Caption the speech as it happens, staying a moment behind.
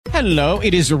Hello,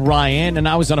 it is Ryan, and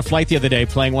I was on a flight the other day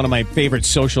playing one of my favorite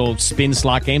social spin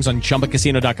slot games on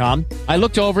ChumbaCasino.com. I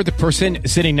looked over at the person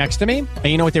sitting next to me, and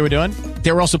you know what they were doing?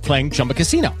 They were also playing Chumba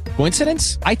Casino.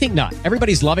 Coincidence? I think not.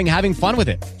 Everybody's loving having fun with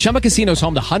it. Chumba Casino is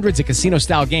home to hundreds of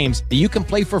casino-style games that you can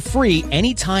play for free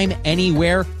anytime,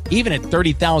 anywhere, even at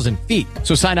 30,000 feet.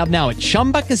 So sign up now at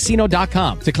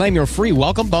ChumbaCasino.com to claim your free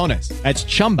welcome bonus. That's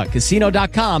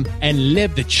ChumbaCasino.com and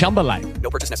live the Chumba life.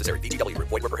 No purchase necessary. VGW.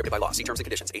 Void were prohibited by law. See terms and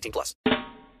conditions. 18 plus.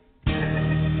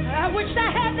 I wish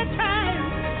I had the time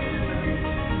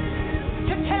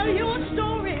to tell you a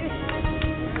story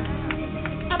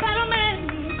about a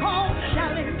man called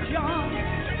Shouting John.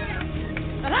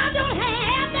 But I don't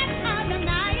have that time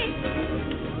tonight.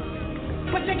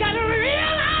 But you gotta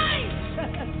realize,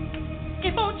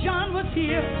 if old John was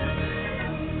here,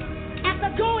 after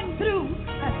going through,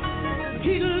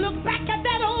 he'd look back at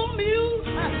that old mule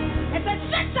and said,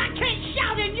 since I can't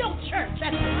shout in your church,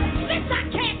 since I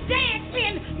can't dance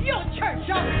in your church,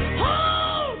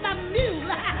 hold the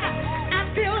mule,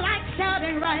 I feel like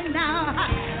shouting right now.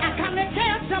 I come to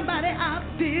tell somebody I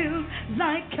feel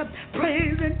like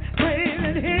praising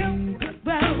him.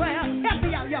 Well, help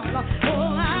me out, y'all.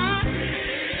 Oh, I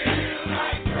feel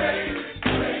like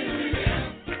praising him.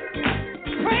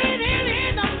 Praising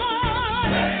in the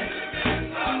morning.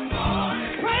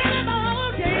 Praising him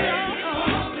all day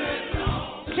long.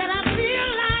 Said I feel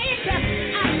like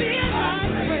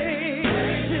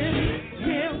praising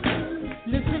him.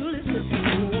 Listen.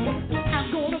 I'm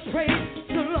gonna praise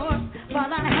the Lord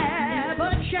while I have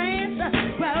a chance.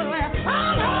 Well, oh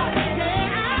Lord, yeah.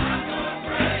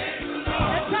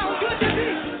 That sounds good to me.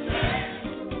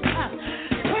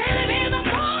 Praise him in the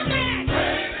morning.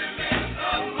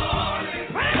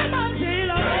 Praise him all day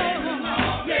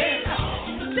long.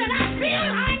 Yeah. Said I feel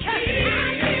like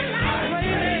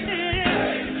praising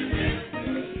him.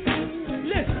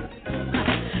 Listen,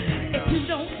 if you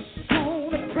don't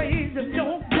wanna praise him,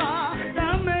 don't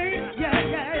bother me.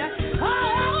 Yeah.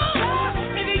 Oh,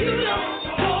 if you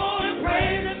don't wanna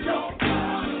praise him, don't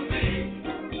bother me.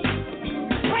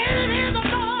 Praise him in the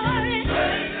morning.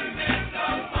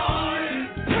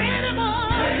 Praise him all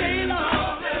day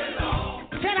long.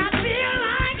 Said I feel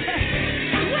like,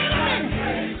 wait a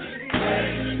minute.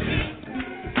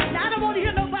 Now I don't want to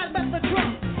hear nobody but the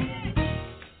drum.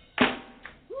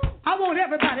 I want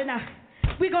everybody now.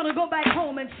 We're going to go back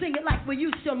home and sing it like we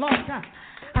used to a long time.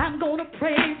 I'm going to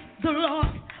praise the Lord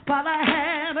while I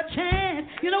have a chance.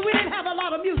 You know, we didn't have a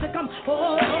lot of music. I'm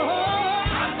going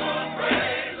to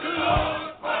praise the Lord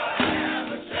while I have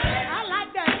a chance. I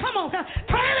like that. Come on.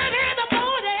 Praise him in the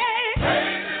morning.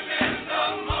 Praise him in the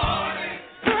morning.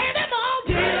 Praise him all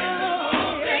day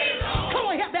long. Come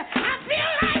on, help me. I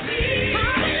feel like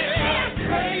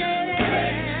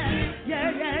yeah.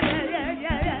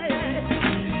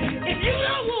 If you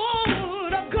don't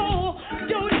want to go,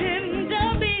 don't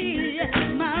hinder me,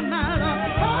 my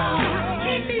Lord.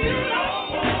 If you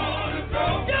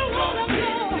don't want to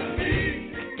go,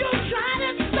 don't try to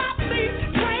stop me.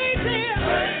 Praise him.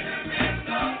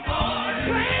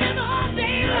 Praise him all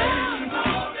day long.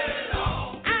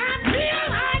 I feel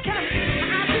like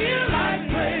praising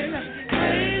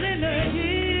him.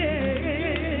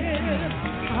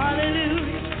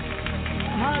 Hallelujah.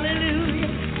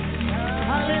 Hallelujah.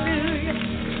 Hallelujah.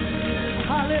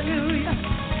 Hallelujah.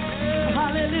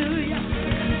 Hallelujah.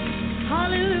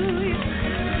 Hallelujah.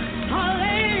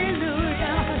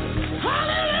 Hallelujah.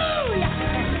 Hallelujah.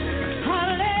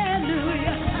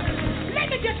 Hallelujah. Let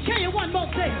me just tell you one more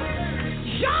thing.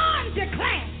 John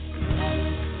declared,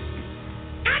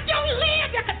 I don't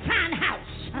live in a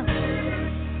townhouse.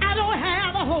 I don't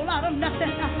have a whole lot of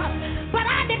nothing. But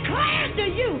I declare to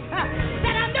you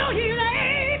that I know he's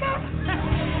able.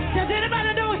 Does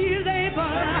anybody know he's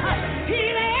able?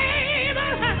 He's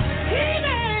able. He's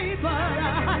able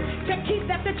to keep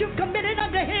that you've committed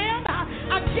unto him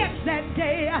against that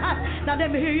day. Now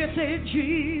let me hear you say,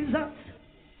 Jesus.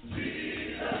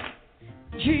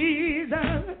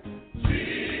 Jesus.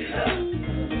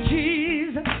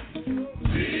 Jesus.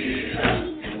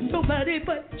 Nobody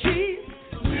but Jesus.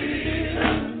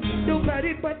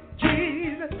 Nobody but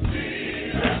Jesus.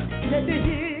 Let me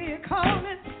hear you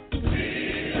calling.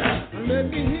 Let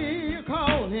me hear you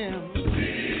call him.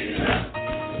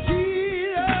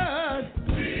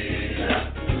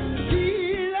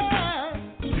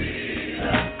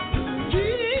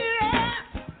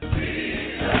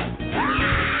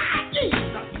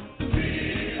 Jesus.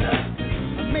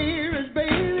 Mary's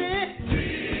baby.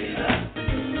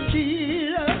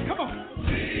 Jesus. Come on.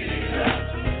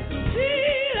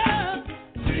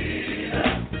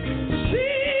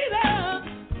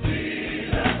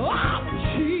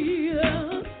 Jesus.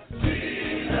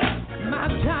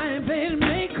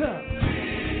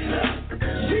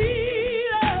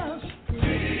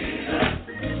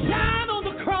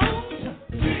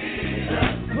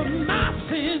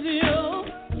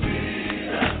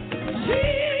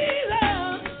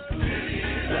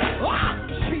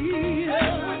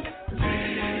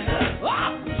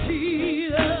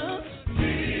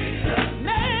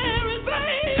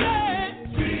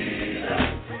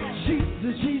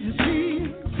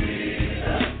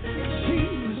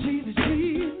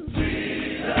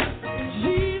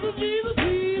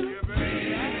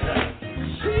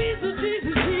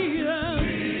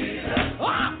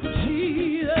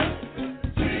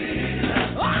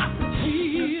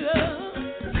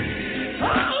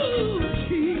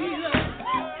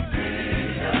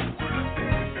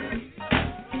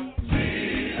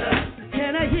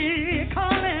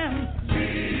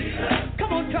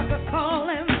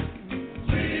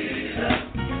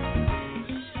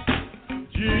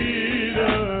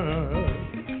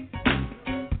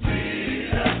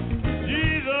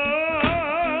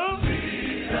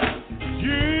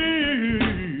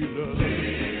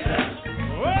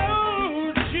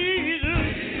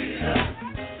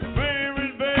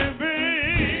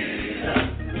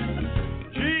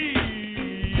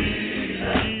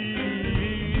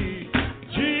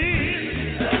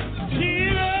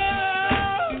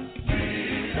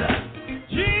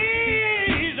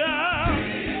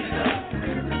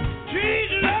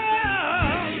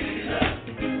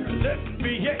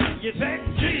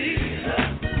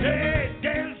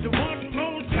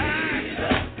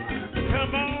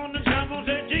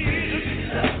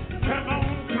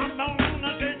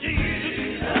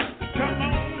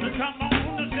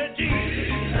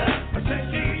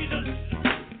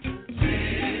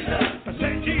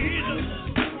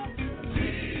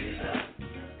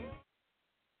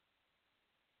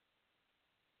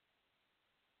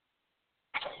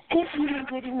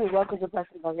 Good evening. Welcome to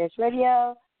Blessings on Rich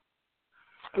Radio.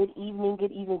 Good evening.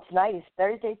 Tonight is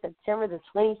Thursday, September the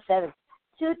 27th,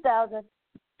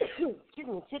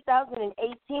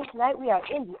 2018. Tonight we are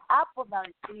in the Apple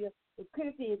Valley Studio with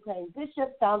courtesy acclaimed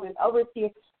Bishop, founder, and overseer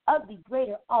of the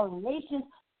Greater All Nations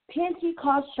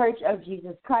Pentecost Church of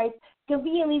Jesus Christ,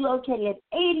 conveniently located at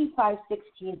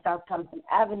 8516 South Compton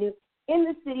Avenue in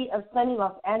the city of sunny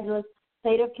Los Angeles,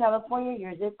 state of California.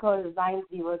 Your zip code is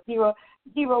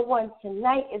 90001.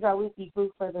 Tonight is our weekly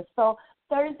Food for the Soul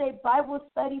Thursday Bible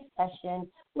study session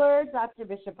where Dr.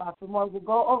 Bishop Alfred Moore will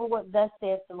go over what thus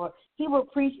saith the Lord. He will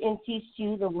preach and teach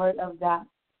you the word of God.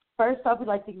 First off, we'd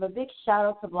like to give a big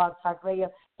shout-out to Blog Talk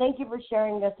Radio. Thank you for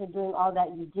sharing us and doing all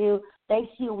that you do.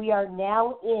 Thanks to you, we are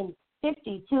now in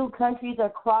 52 countries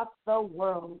across the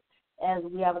world, as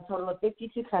we have a total of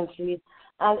 52 countries.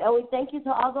 And we thank you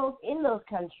to all those in those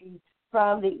countries,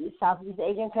 from the Southeast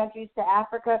Asian countries to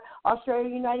Africa, Australia,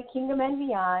 United Kingdom, and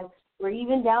beyond. We're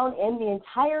even down in the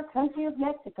entire country of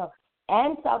Mexico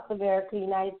and South America,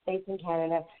 United States, and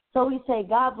Canada. So we say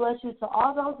God bless you to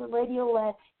all those in Radio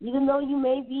Land, even though you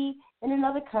may be in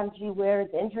another country where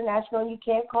it's international and you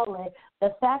can't call it.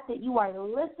 The fact that you are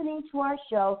listening to our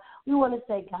show, we want to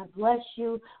say God bless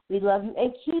you. We love you.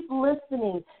 And keep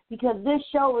listening, because this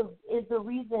show is the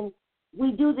reason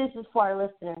we do this, is for our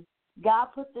listeners. God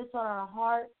put this on our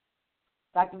heart.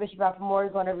 Dr. Bishop Alfred Moore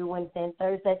is on every Wednesday and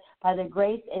Thursday. By the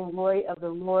grace and glory of the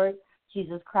Lord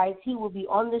Jesus Christ, he will be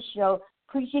on the show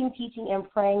preaching, teaching, and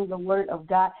praying the word of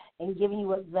God and giving you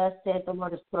what thus said the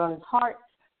Lord has put on his heart.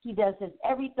 He does this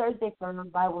every Thursday for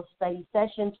Bible study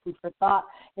sessions, food for thought.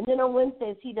 And then on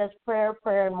Wednesdays, he does prayer,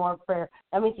 and more prayer.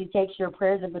 That means he takes your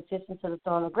prayers and petitions to the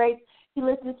throne of grace. He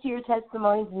listens to your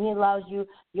testimonies, and he allows you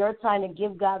your time to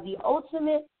give God the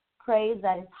ultimate praise,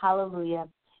 that is hallelujah.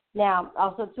 Now,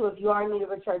 also, too, if you are in need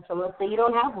of a church home, let's say you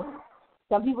don't have one.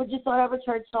 Some people just don't have a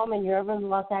church home, and you're over in the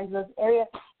Los Angeles area,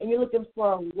 and you're looking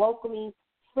for a welcoming,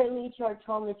 friendly church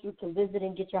home that you can visit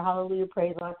and get your hallelujah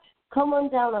praise on. Come on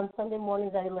down on Sunday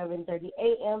mornings at 11:30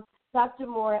 a.m. Dr.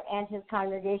 Moore and his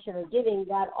congregation are giving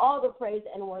God all the praise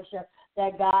and worship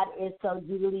that God is so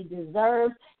duly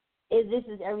deserves. This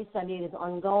is every Sunday. It is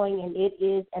ongoing, and it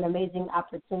is an amazing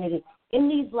opportunity. In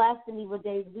these last and evil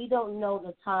days, we don't know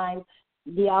the time,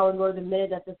 the hour, nor the minute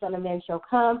that the Son of Man shall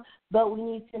come, but we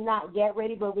need to not get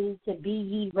ready, but we need to be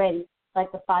ye ready,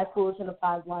 like the 5 foolish and the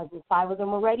 5 wise. The 5 of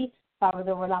them were ready, 5 of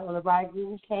them were not when the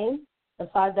bridegroom came. The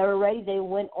 5 that were ready, they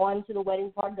went on to the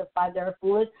wedding party. The 5 that were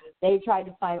foolish, they tried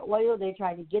to find oil. They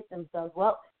tried to get themselves.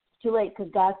 Well, it's too late,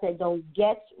 because God said, don't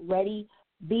get ready,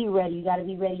 be ready. You got to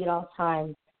be ready at all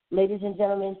times. Ladies and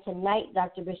gentlemen, tonight,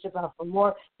 Dr. Bishop Alfred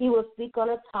Moore, he will speak on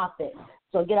a topic.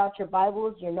 So get out your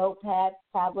Bibles, your notepads,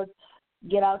 tablets,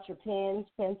 get out your pens,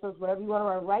 pencils, whatever you want to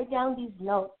write. Write down these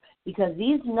notes, because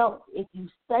these notes, if you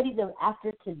study them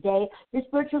after today, you're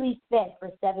spiritually fed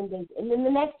for 7 days. And then the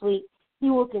next week, he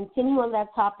will continue on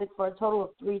that topic for a total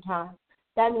of 3 times.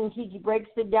 That means he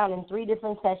breaks it down in 3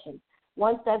 different sessions.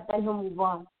 Once that's done, he'll move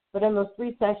on. But in those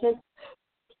 3 sessions,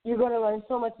 you're going to learn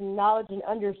so much knowledge and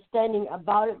understanding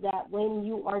about it that when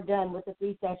you are done with the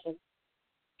 3 sessions,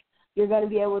 you're going to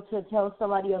be able to tell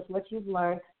somebody else what you've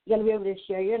learned. You're going to be able to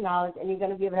share your knowledge, and you're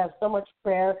going to be able to have so much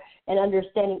prayer and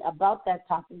understanding about that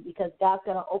topic, because God's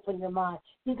going to open your mind.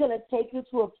 He's going to take you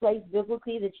to a place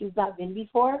biblically that you've not been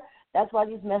before. That's why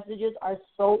these messages are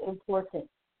so important,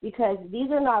 because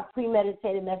these are not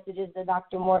premeditated messages that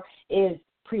Dr. Moore is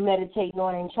premeditating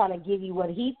on and trying to give you what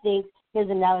he thinks his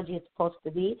analogy is supposed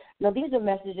to be. No, these are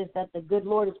messages that the good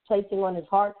Lord is placing on his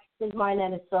heart, his mind,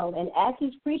 and his soul. And as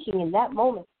he's preaching in that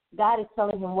moment, God is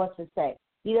telling him what to say.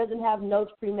 He doesn't have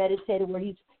notes premeditated where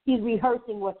he's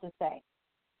rehearsing what to say.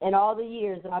 In all the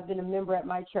years that I've been a member at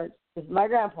my church, this is my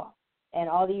grandpa, and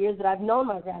all the years that I've known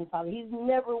my grandfather, he's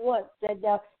never once sat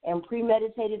down and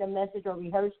premeditated a message or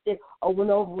rehearsed it or went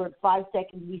over it 5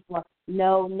 seconds before.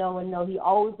 No, no, and no. He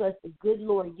always lets the good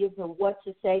Lord give him what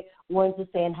to say, when to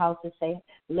say, and how to say it.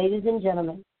 Ladies and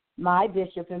gentlemen, my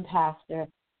bishop and pastor,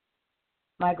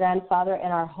 my grandfather,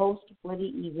 and our host for the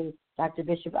evening, Dr.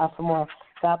 Bishop Alfred Moore.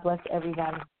 God bless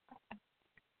everybody.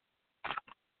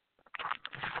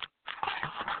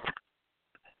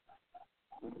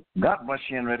 God bless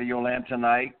you in Radio Land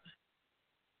tonight.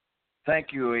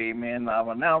 Thank you, amen,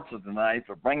 our announcer tonight,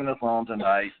 for bringing us on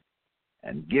tonight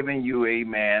and giving you,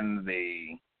 amen,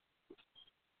 the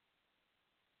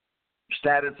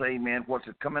status, amen, what's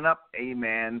coming up,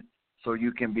 amen, so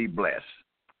you can be blessed.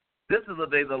 This is the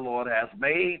day the Lord has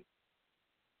made,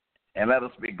 and let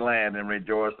us be glad and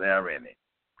rejoice therein.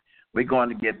 We're going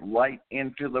to get right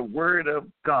into the Word of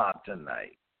God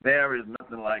tonight. There is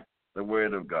nothing like the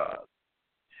Word of God.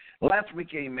 Last week,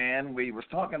 amen, we was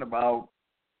talking about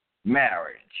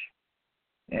marriage.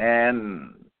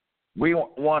 And we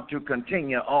want to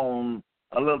continue on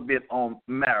a little bit on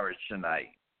marriage tonight.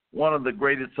 One of the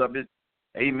greatest subjects,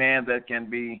 amen, that can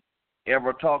be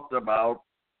ever talked about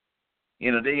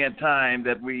in a day and time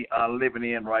that we are living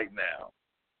in right now.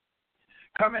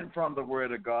 Coming from the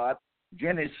Word of God,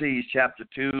 Genesis chapter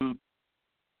 2,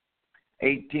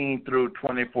 18 through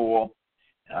 24.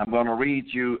 I'm going to read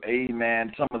you,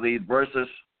 amen, some of these verses,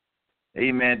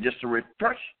 amen, just to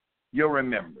refresh your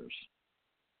remembrance.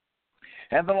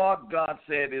 And the Lord God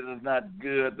said, it is not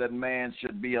good that man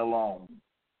should be alone.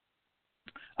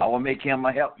 I will make him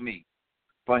a helpmeet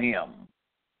for him.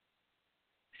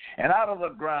 And out of the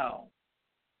ground,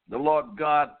 the Lord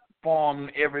God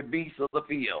formed every beast of the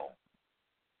field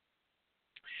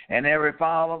and every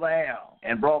fowl of the air,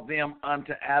 and brought them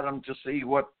unto Adam to see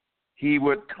what he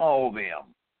would call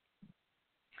them.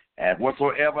 And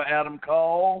whatsoever Adam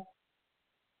called,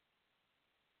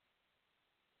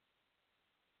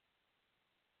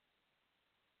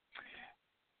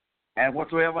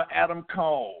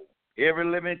 every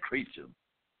living creature,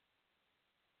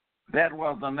 that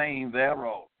was the name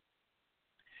thereof.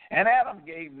 And Adam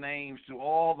gave names to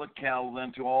all the cattle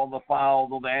and to all the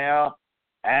fowls of the air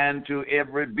and to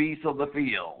every beast of the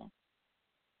field.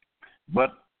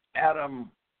 But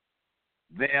Adam,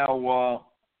 there were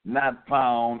not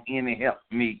found any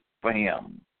helpmeet for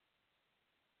him.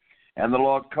 And the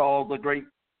Lord caused a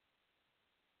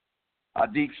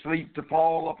deep sleep to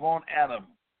fall upon Adam.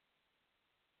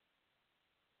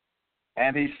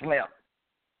 And he slept.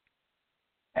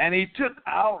 And he took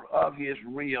out of his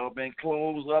rib and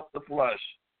closed up the flesh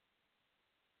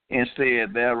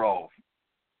instead thereof.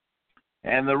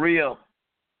 And the rib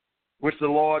which the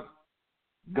Lord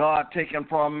God taken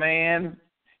from man,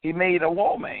 he made a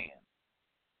woman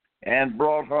and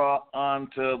brought her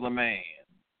unto the man.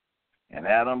 And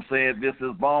Adam said, this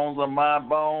is bones of my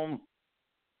bones.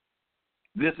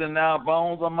 This is now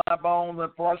bones of my bones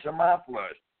and flesh of my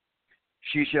flesh.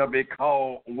 She shall be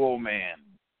called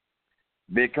woman,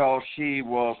 because she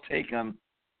was taken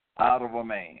out of a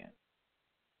man.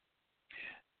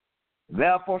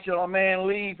 Therefore shall a man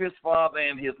leave his father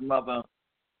and his mother,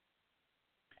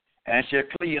 and shall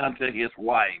cleave unto his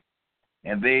wife,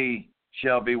 and they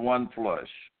shall be one flesh.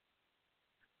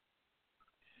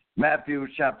 Matthew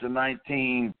chapter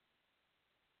 19,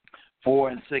 4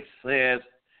 and 6 says,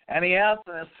 and he answered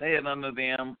and said unto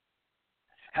them,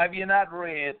 have you not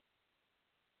read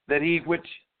that he which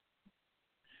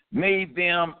made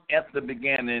them at the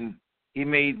beginning, he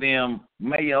made them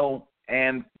male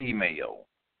and female,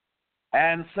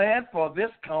 and said, for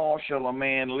this cause shall a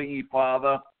man leave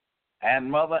father and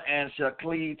mother, and shall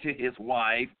cleave to his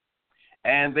wife,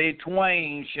 and they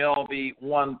twain shall be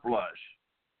one flesh.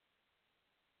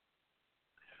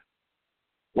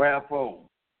 Wherefore,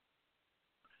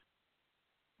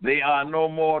 they are no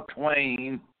more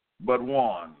twain, but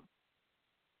one.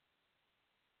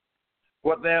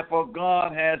 What therefore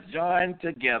God has joined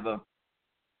together,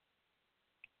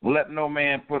 let no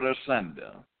man put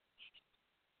asunder.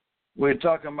 We're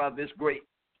talking about this great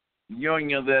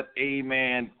union that,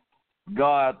 amen,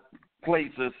 God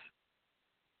places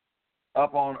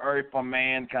up on earth for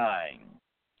mankind.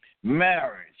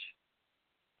 Marriage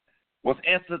was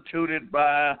instituted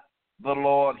by the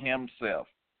Lord himself.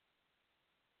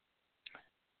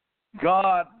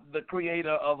 God, the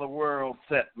creator of the world,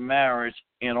 set marriage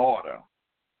in order.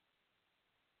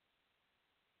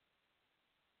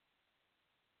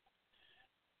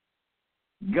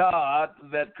 God,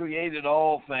 that created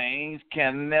all things,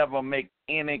 can never make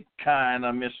any kind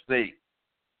of mistake.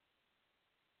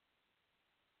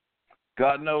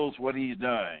 God knows what he's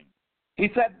doing. He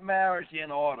set marriage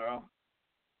in order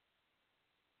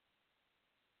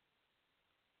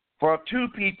for two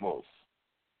peoples,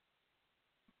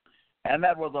 and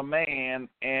that was a man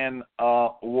and a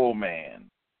woman.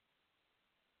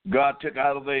 God took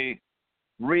out of the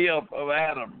rib of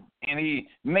Adam, and he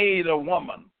made a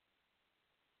woman.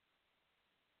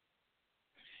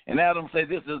 And Adam said,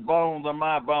 this is bones of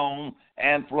my bone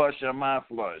and flesh of my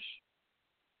flesh.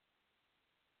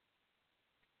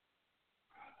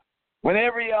 When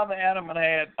every other animal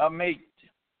had a mate,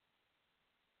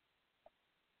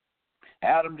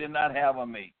 Adam did not have a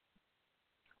mate,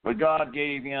 but God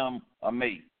gave him a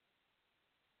mate.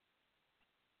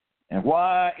 And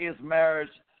why is marriage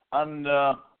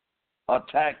under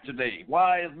attack today?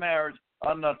 Why is marriage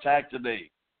under attack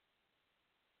today?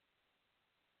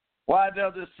 Why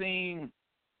does it seem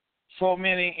so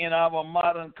many in our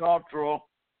modern culture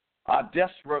are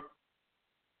desperate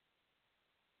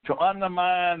to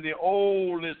undermine the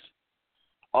oldest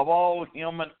of all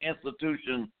human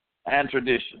institutions and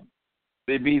tradition.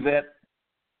 They be that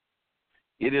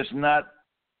it is not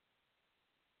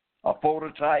a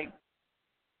phototype,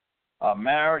 a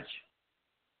marriage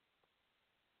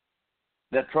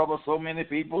that troubles so many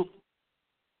people,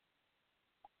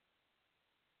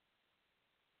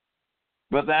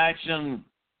 but the action,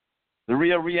 the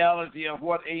real reality of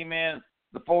what, amen,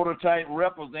 the phototype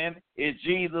represents is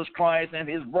Jesus Christ and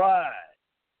his bride,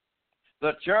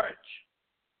 the church.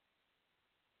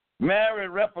 Mary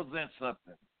represents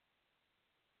something.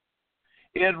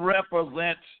 It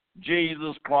represents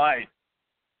Jesus Christ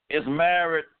is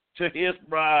married to his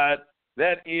bride,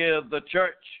 that is the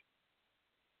church.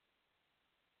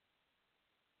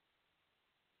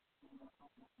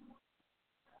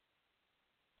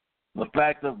 The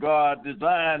fact of God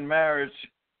designed marriage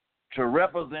to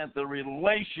represent the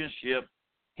relationship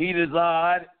he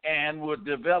desired and would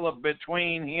develop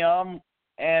between him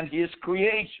and his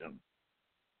creation.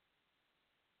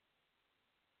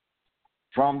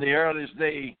 From the earliest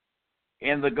day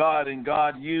in the garden,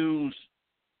 God used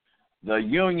the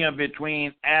union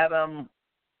between Adam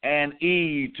and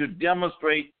Eve to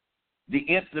demonstrate the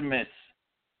intimacy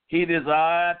he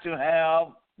desired to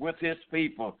have with his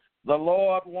people. The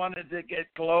Lord wanted to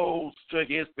get close to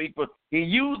his people. He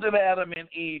used Adam and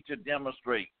Eve to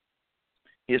demonstrate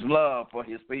his love for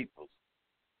his people.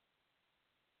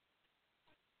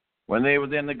 When they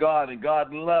were in the garden,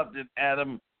 God loved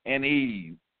Adam and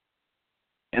Eve.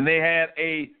 And they had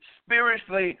a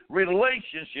spiritual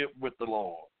relationship with the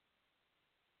Lord,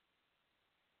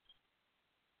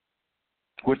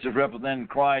 which is representing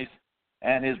Christ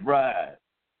and his bride.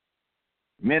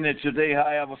 Many today,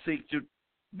 however, seek to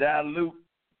dilute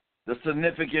the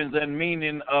significance and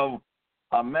meaning of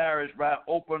a marriage by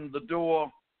opening the door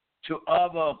to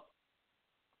other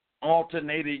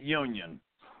alternated union.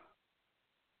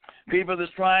 People that's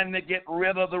trying to get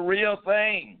rid of the real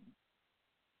thing.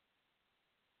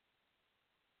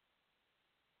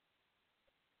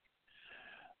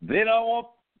 They don't want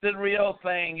the real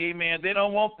thing, amen. They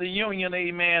don't want the union,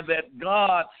 amen, that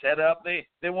God set up.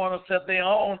 They want to set their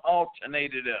own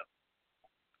alternated up.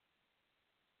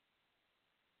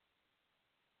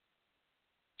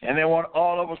 And they want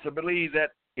all of us to believe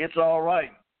that it's all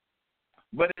right.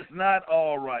 But it's not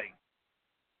all right.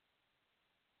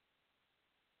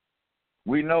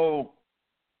 We know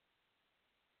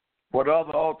what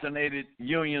other alternated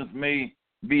unions may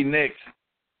be next.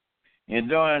 In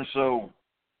doing so,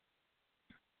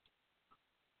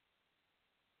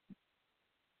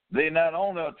 they not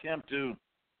only attempt to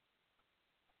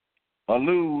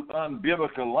elude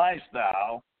unbiblical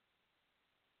lifestyle,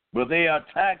 but they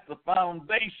attack the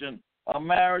foundation of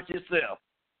marriage itself.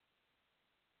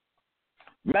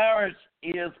 Marriage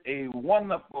is a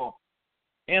wonderful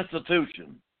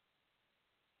institution,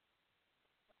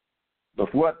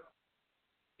 but what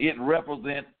it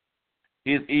represents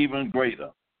is even greater.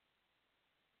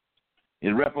 It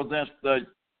represents the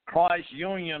Christ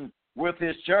union with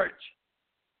his church.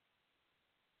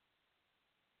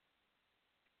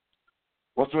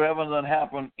 Whatsoever that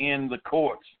happened in the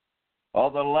courts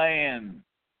of the land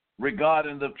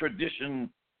regarding the tradition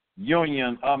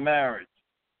union of marriage,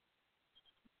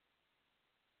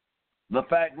 the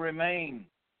fact remains,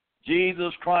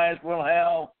 Jesus Christ will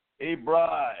have a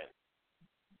bride,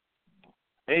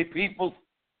 a people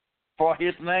for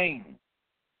his name.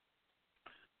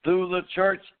 Through the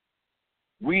church,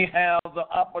 we have the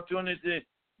opportunity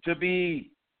to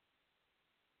be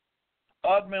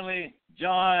ultimately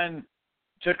joined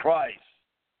to Christ,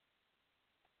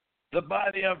 the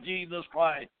body of Jesus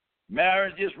Christ.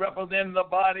 Marriage is representing the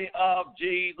body of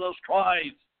Jesus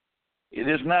Christ. It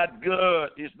is not good.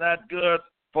 It's not good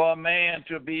for a man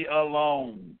to be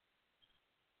alone.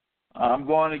 I'm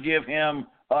going to give him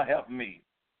a helpmeet.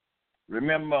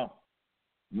 Remember,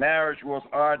 marriage was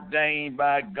ordained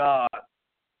by God.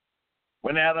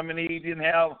 When Adam and Eve didn't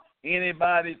have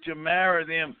anybody to marry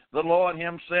them, the Lord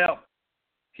himself,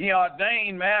 he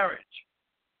ordained marriage.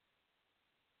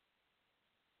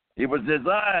 It was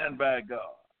designed by God.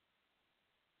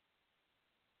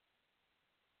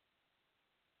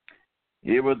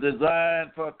 It was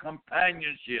designed for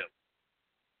companionship.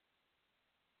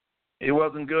 It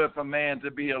wasn't good for man to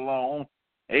be alone.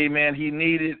 Amen. He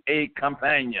needed a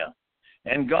companion.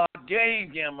 And God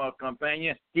gave him a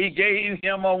companion. He gave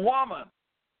him a woman.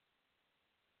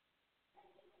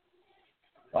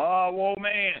 Oh, woe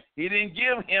man. He didn't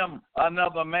give him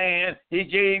another man. He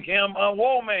gave him a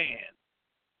woman.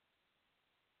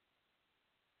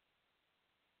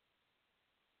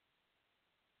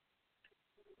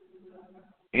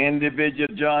 Individual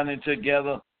joining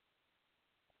together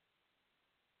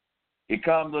it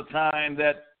comes a time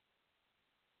that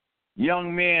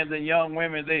young men and young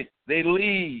women, they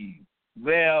leave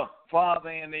their father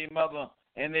and their mother,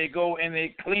 and they go and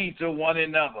they cleave to one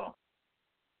another.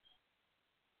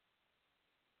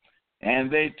 And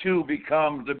they too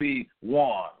become to be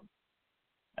one.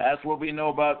 That's what we know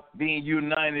about being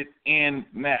united in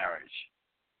marriage.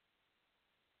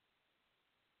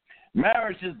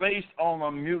 Marriage is based on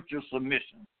a mutual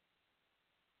submission.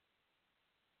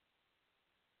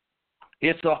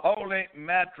 It's a holy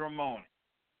matrimony.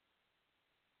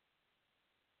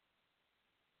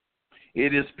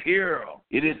 It is pure.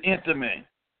 It is intimate.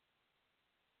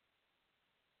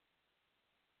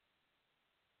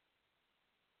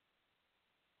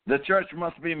 The church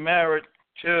must be married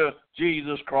to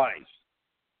Jesus Christ.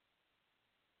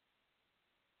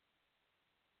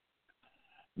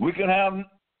 We can have,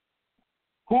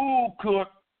 who could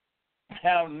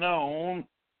have known,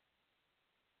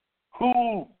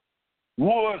 who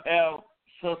would have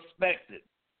suspected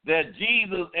that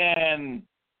Jesus and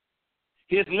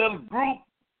his little group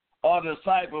or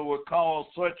disciple would cause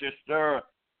such a stir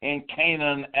in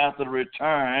Canaan after the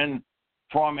return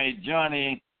from a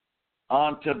journey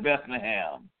unto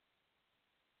Bethlehem?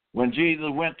 When Jesus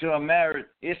went to a marriage,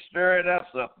 it stirred up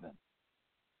something.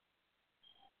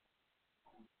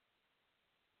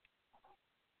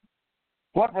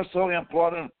 What was so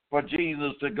important for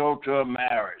Jesus to go to a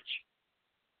marriage?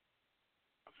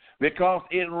 Because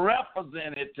it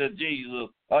represented to Jesus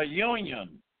a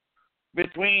union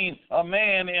between a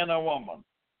man and a woman.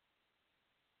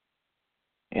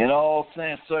 In all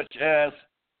sense, such as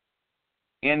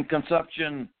in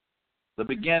conception, the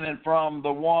beginning from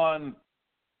the one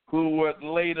who would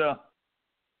later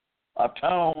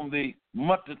atone the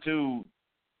multitude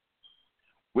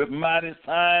with mighty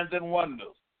signs and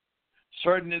wonders.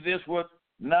 Certainly this would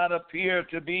not appear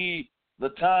to be the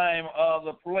time or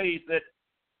the place that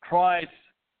Christ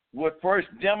would first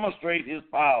demonstrate his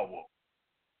power.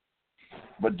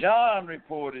 But John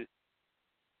reported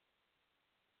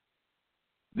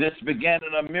this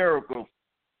beginning of miracles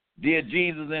did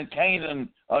Jesus in Canaan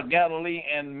of Galilee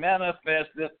and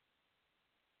manifested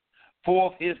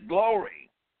forth his glory,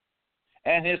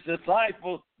 and his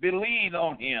disciples believed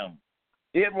on him.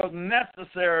 It was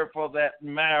necessary for that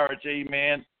marriage,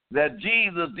 amen, that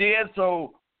Jesus did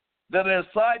so the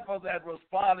disciples that was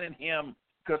following him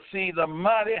could see the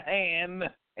mighty hand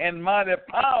and mighty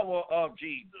power of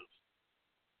Jesus.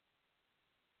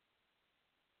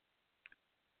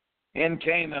 In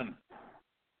Canaan.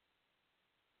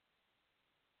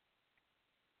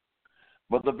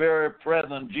 But the very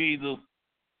present Jesus,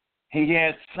 he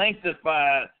had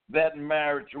sanctified that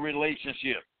marriage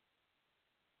relationship.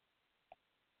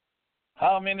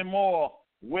 How many more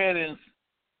weddings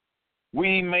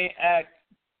we may act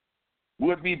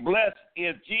would be blessed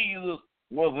if Jesus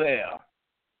was there?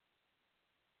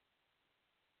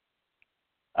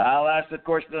 I'll ask the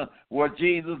question, was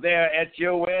Jesus there at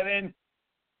your wedding?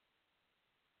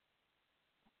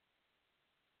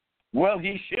 Well,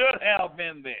 he should have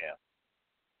been there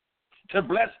to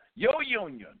bless your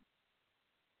union.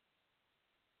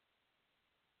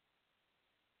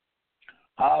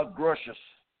 How gracious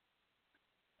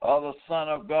of the Son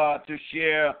of God to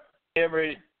share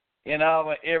in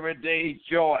our everyday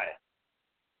joy.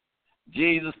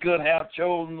 Jesus could have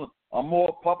chosen a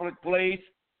more public place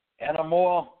and a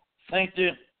more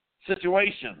sanctioned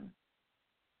situation.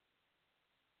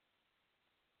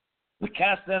 The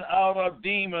casting out of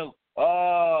demons,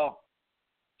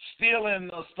 stilling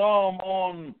the storm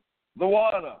on the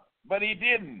water, but he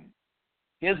didn't.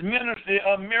 His ministry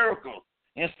of miracles.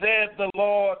 Instead, the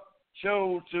Lord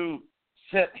chose to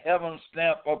set heaven's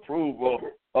stamp approval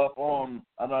upon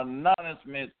an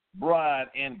anonymous bride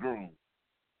and groom.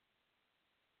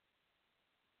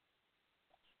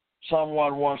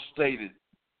 Someone once stated,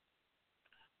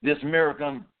 this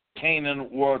miracle Canaan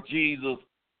was Jesus'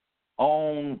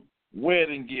 own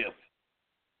wedding gift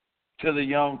to the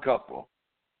young couple.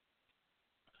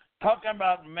 Talking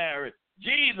about marriage,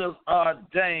 Jesus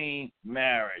ordained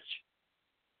marriage.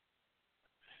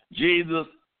 Jesus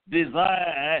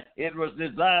designed, it was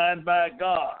designed by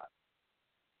God.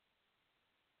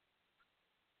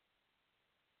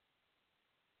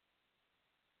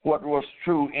 What was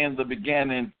true in the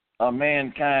beginning of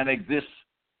mankind exists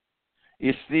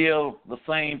is still the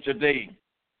same today.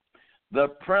 The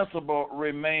principle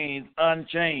remains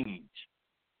unchanged.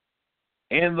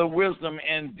 In the wisdom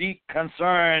and deep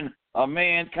concern of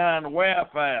mankind's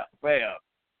welfare,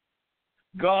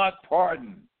 God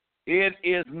pardoned. It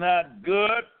is not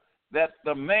good that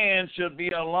the man should be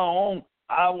alone.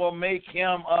 I will make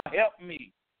him a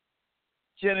helpmeet.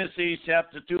 Genesis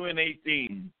chapter 2 and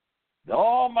 18. The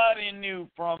Almighty knew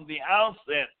from the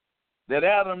outset that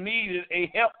Adam needed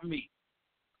a helpmeet,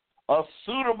 a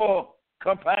suitable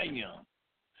companion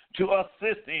to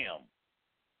assist him.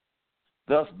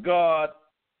 Thus, God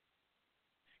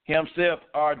Himself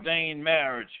ordained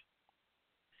marriage.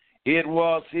 It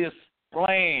was His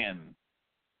plan,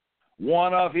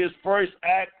 one of His first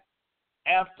acts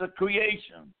after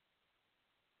creation.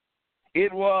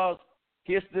 It was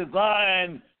His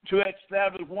design to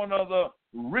establish one of the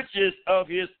richest of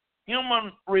His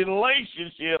human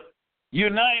relationships,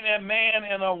 uniting a man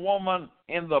and a woman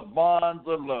in the bonds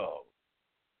of love.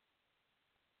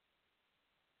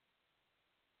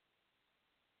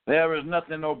 There is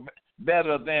nothing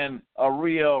better than a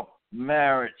real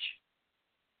marriage.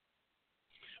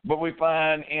 But we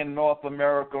find in North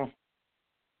America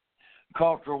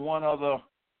culture, one of the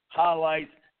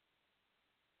highlights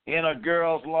in a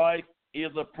girl's life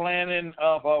is the planning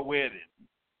of her wedding.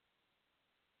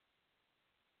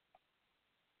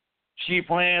 She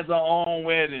plans her own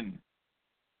wedding.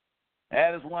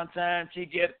 That is one time she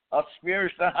gets a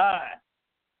spiritual high.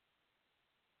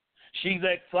 She's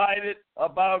excited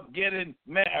about getting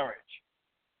married.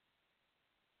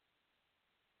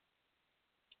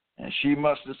 And she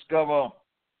must discover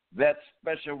that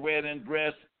special wedding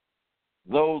dress,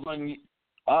 those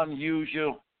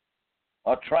unusual,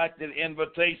 attractive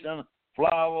invitation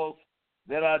flowers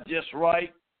that are just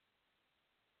right,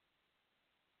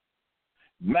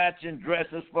 matching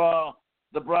dresses for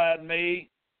the bridesmaid.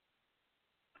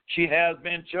 She has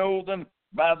been chosen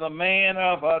by the man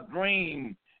of her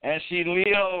dream, and she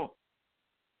lives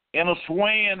in a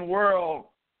swaying world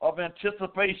of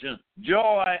anticipation,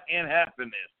 joy, and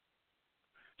happiness.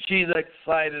 She's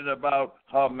excited about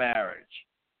her marriage.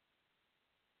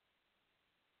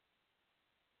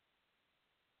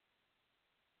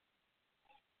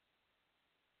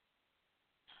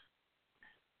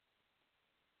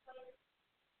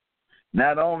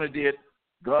 Not only did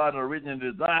God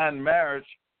originally design marriage,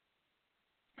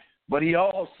 but He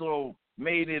also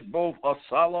made it both a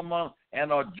solemn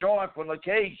and a joyful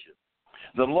occasion.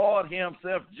 The Lord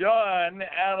Himself joined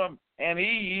Adam and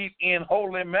Eve in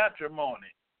holy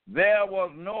matrimony. There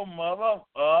was no mother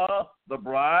of the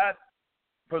bride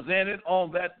presented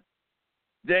on that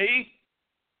day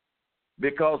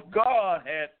because God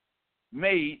had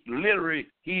made, literally,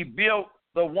 He built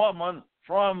the woman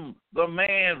from the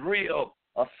man's rib,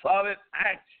 a solid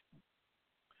action.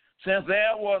 Since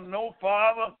there was no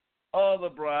father of the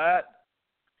bride,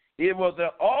 it was the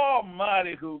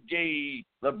Almighty who gave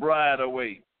the bride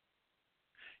away.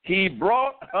 He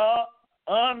brought her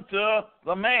unto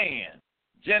the man,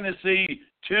 Genesis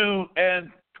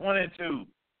 2:22.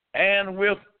 And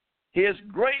with His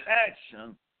great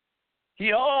action,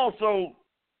 He also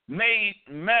made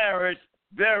marriage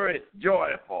very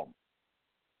joyful.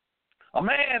 A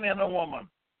man and a woman,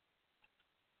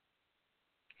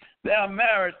 their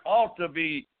marriage ought to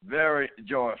be very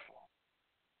joyful.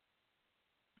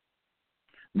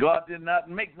 God did not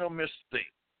make no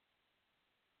mistake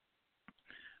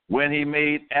when He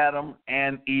made Adam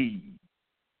and Eve.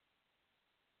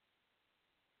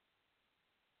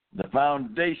 The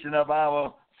foundation of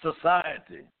our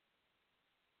society,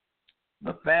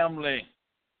 the family,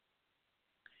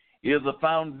 is the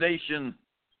foundation,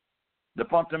 the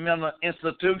fundamental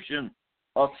institution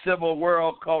of civil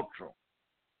world culture.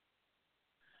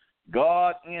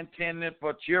 God intended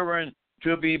for children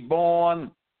to be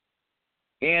born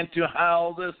into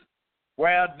houses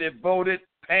where devoted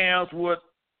parents would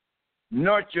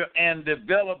nurture and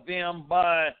develop them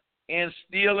by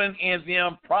instilling in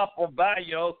them proper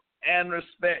values and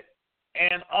respect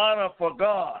and honor for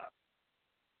God.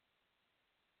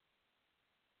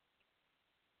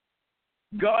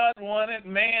 God wanted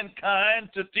mankind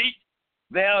to teach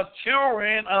their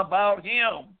children about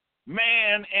Him,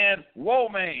 man and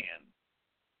woman.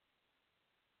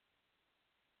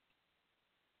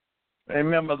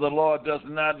 Remember, the Lord does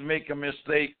not make a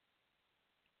mistake.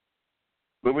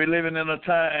 But we're living in a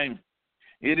time,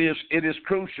 it is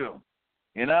crucial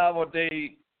in our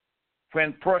day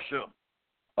when pressure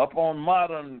upon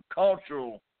modern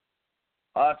cultural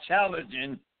are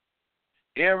challenging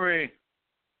every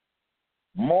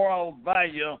moral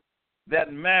value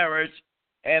that marriage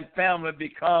and family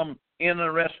become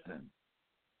interesting.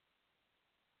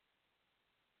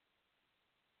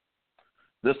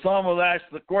 The psalmist asks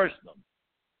the question,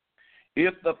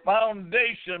 if the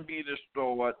foundation be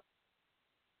destroyed,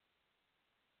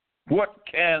 what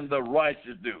can the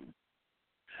righteous do?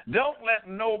 Don't let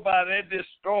nobody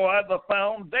destroy the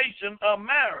foundation of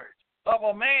marriage, of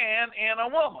a man and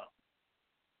a woman.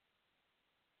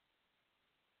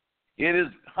 It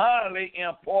is highly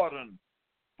important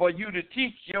for you to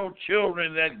teach your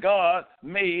children that God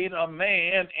made a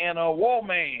man and a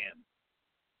woman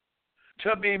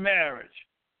to be married.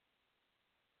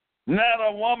 Not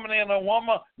a woman and a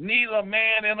woman, neither a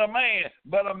man and a man,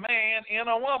 but a man and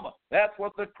a woman. That's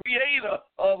what the creator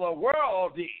of the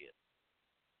world did.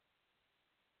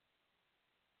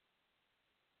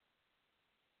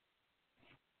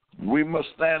 We must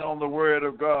stand on the word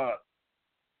of God.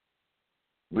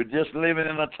 We're just living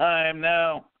in a time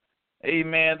now,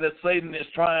 amen, that Satan is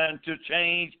trying to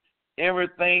change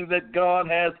everything that God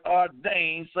has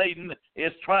ordained. Satan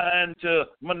is trying to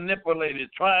manipulate it,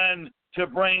 trying to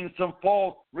bring some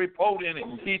false report in it.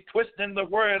 He's twisting the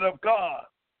word of God.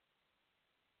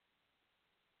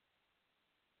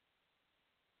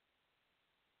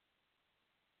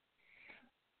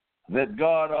 That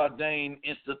God-ordained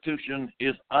institution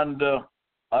is under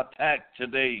attack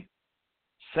today.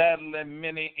 Sadly,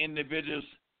 many individuals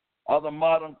of the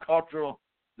modern culture,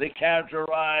 they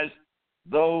characterize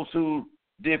those who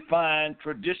define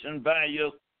tradition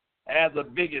values as a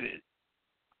bigoted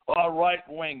or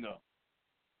right-winger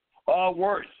or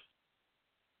worse.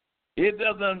 It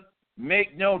doesn't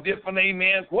make no difference,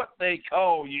 amen, what they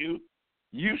call you.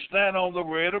 You stand on the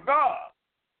word of God.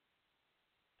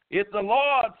 If the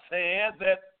Lord said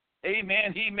that,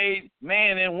 amen, he made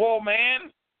man and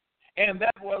woman, and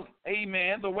that was,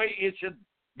 amen, the way it should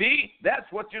be, that's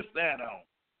what you stand on.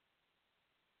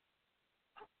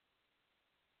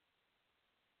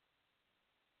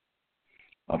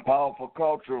 A powerful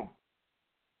culture.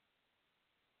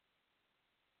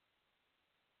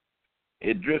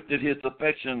 It drifted his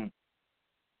affection,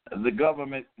 the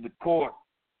government, the court,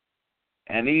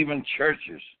 and even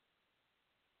churches.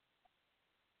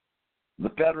 The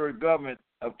federal government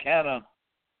of Canada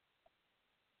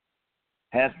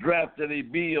has drafted a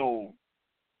bill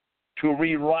to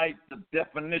rewrite the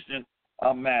definition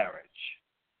of marriage.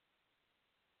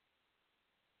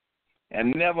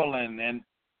 And Netherlands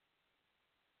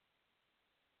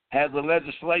has a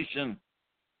legislation,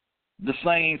 the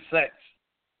same sex.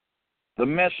 The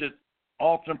message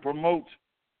often promoted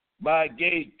by a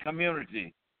gay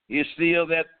community is still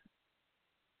that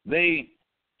they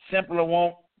simply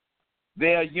want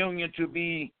their union to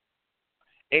be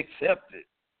accepted.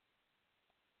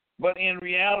 But in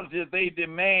reality, they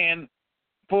demand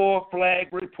full flag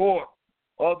report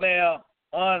of their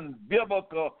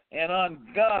unbiblical and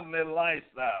ungodly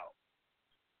lifestyle.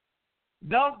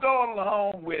 Don't go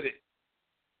along with it.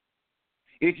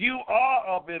 If you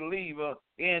are a believer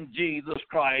in Jesus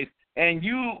Christ and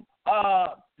you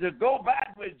are to go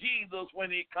back with Jesus when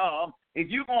he comes, if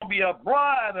you're going to be a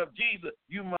bride of Jesus,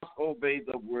 you must obey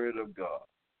the word of God.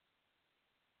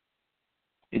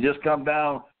 It just comes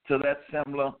down to that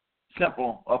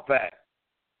simple fact.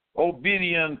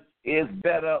 Obedience is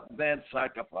better than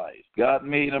sacrifice. God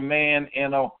made a man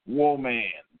and a woman.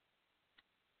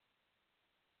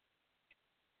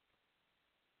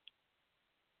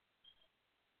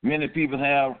 Many people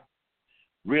have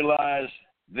realized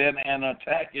that an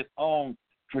attack on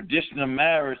traditional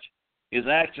marriage is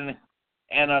actually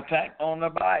an attack on the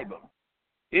Bible.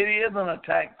 It is an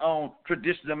attack on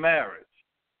traditional marriage.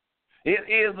 It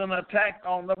is an attack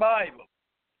on the Bible.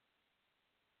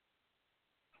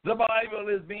 The Bible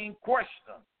is being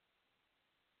questioned.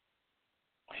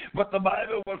 But the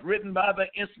Bible was written by the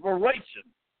inspiration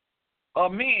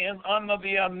of men under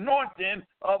the anointing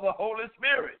of the Holy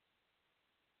Spirit.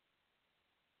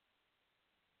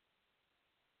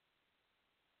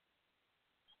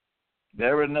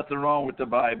 There is nothing wrong with the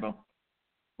Bible,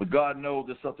 but God knows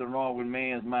there's something wrong with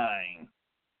man's mind.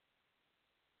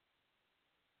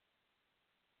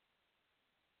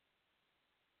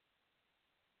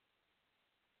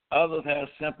 Others have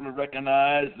simply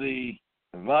recognized the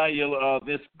value of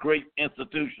this great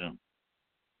institution.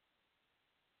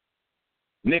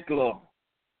 Nicolas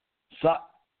Sarkozy,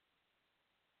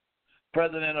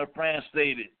 president of France,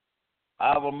 stated,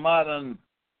 "Our modern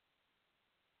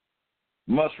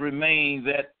must remain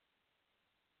that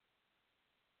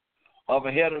of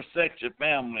a heterosexual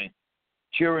family.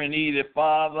 Children need a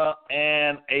father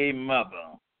and a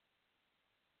mother."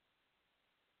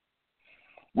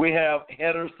 We have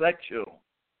heterosexual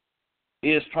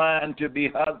is trying to be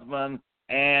husband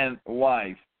and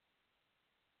wife.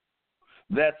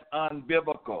 That's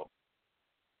unbiblical.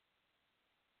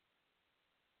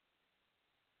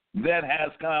 That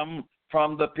has come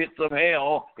from the pits of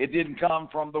hell. It didn't come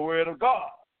from the word of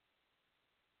God.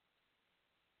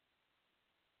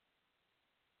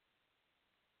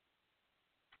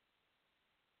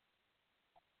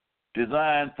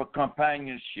 Designed for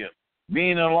companionship.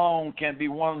 Being alone can be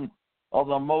one of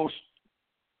the most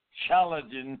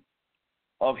challenging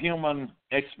of human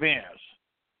experience.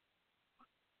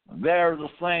 There's a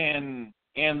saying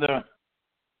in the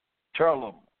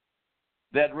Turlum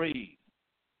that reads,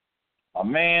 "A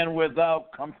man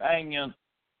without companion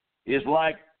is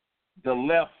like the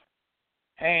left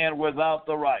hand without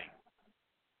the right."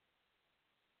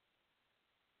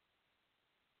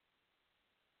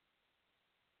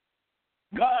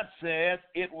 God said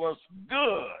it was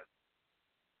good,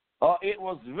 or it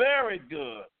was very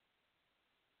good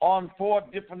on 4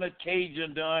 different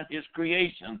occasions during his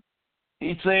creation.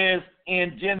 He says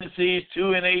in Genesis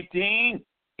 2:18,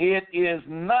 "It is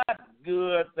not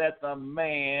good that the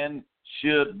man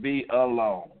should be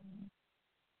alone."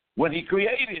 When he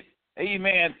created,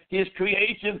 amen, his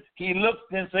creation, he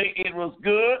looked and said it was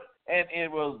good and it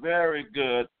was very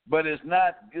good, but it's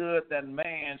not good that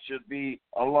man should be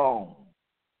alone.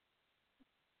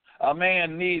 A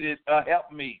man needed a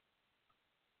helpmeet.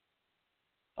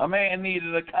 A man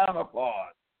needed a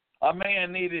counterpart. A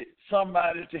man needed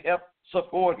somebody to help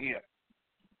support him.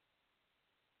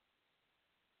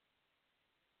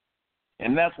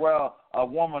 And that's where a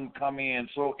woman come in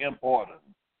so important.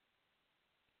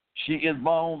 She is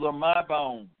bones of my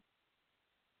bones.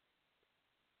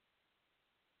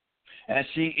 And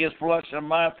she is flesh of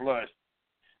my flesh.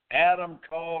 Adam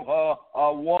called her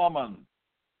a woman.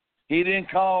 He didn't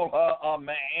call her a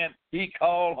man. He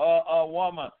called her a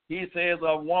woman. He says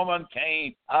a woman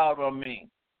came out of me.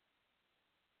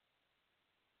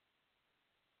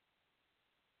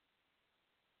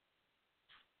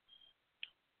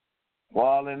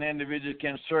 While an individual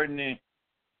can certainly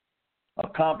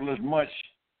accomplish much,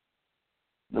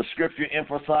 the scripture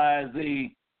emphasizes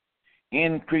the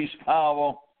increased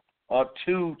power of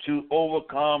 2 to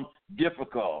overcome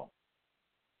difficult.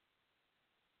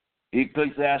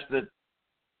 Ecclesiastes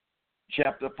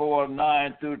chapter 4,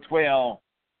 9 through 12,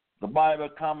 the Bible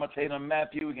commentator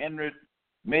Matthew Henry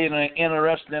made an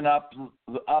interesting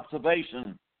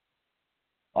observation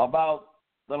about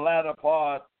the latter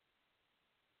part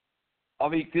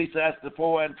of Ecclesiastes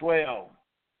 4 and 12,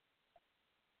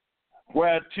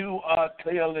 where 2 are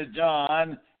clearly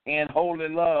joined in holy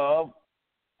love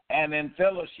and in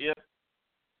fellowship.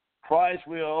 Christ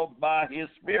will, by his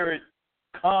Spirit,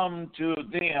 come to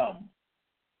them.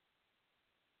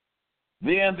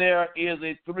 Then there is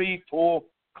a threefold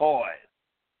cord.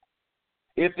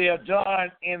 If they are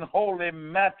joined in holy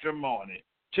matrimony,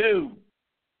 2,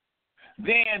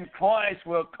 then Christ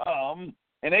will come,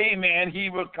 and amen, he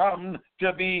will come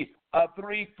to be a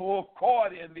threefold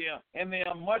cord in them, and they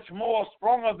are much more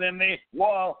stronger than they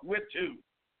were with 2.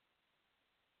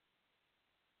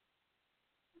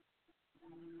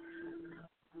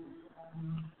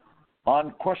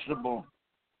 Unquestionable,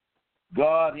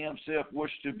 God himself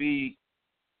wished to be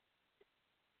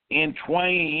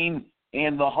entwined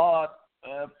in the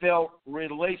heartfelt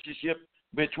relationship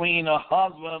between a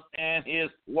husband and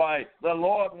his wife. The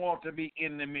Lord wants to be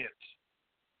in the midst.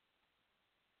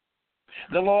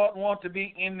 The Lord wants to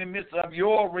be in the midst of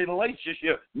your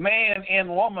relationship, man and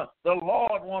woman. The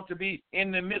Lord wants to be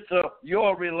in the midst of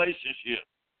your relationship.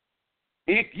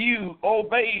 If you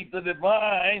obey the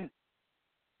divine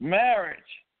marriage,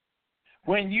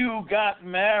 when you got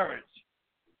married,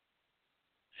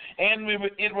 and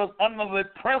it was under the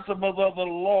principles of the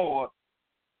Lord,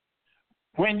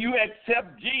 when you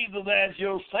accept Jesus as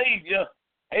your Savior,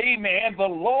 amen, the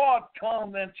Lord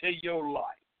comes into your life.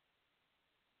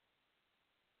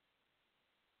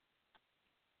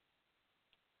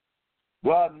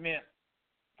 God meant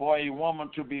for a woman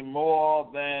to be more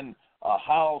than a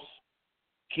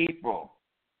housekeeper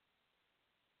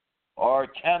or a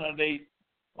candidate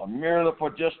or merely for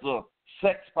just a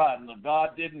sex partner.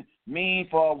 God didn't mean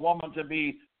for a woman to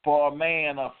be for a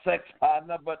man a sex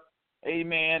partner, but,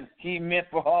 amen, he meant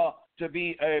for her to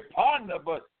be a partner,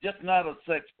 but just not a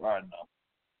sex partner.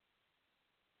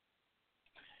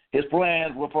 His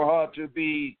plans were for her to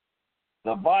be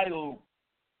the vital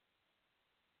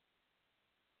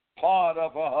part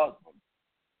of her husband,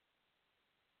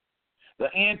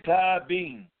 the entire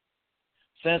being.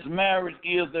 Since marriage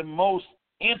is the most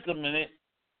intimate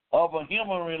of a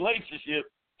human relationship,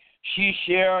 she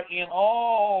shares in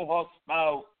all her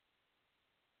spouse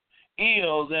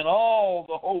is and all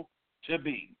the hope to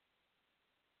be.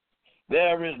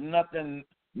 There is nothing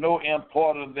no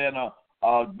important than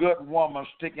a good woman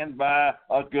sticking by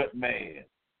a good man.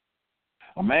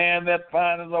 A man that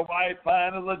finds a wife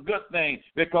finds a good thing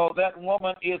because that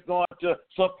woman is going to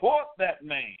support that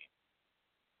man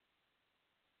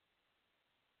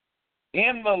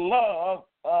in the love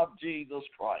of Jesus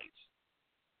Christ.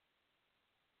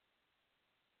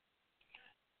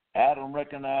 Adam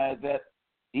recognized that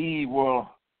Eve was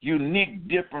unique,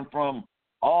 different from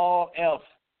all else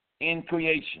in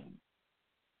creation.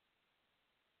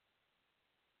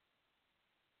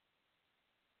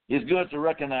 It's good to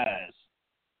recognize.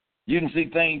 You can see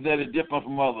things that are different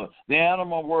from others. The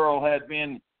animal world had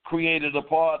been created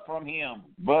apart from him.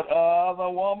 But the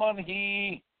woman,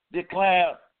 he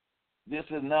declared, this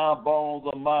is now bones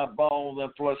of my bones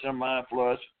and flesh of my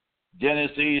flesh.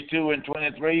 Genesis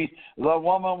 2:23, the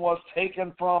woman was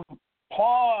taken from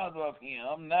part of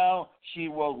him. Now she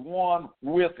was one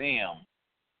with him.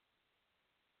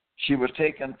 She was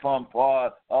taken from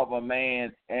part of a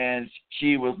man, and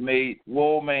she was made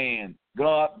woman.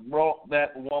 God brought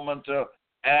that woman to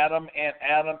Adam, and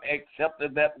Adam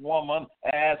accepted that woman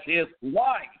as his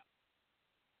wife.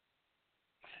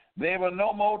 They were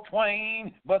no more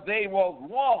twain, but they were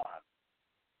one.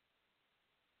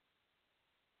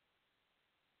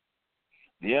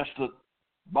 The Esther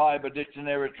Bible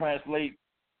Dictionary translates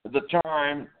the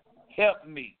term help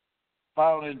me,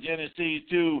 found in Genesis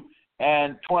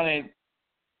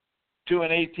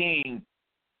 2:22-18,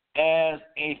 as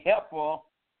a helper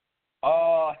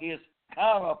or his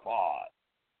counterpart,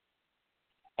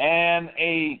 and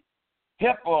a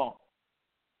helper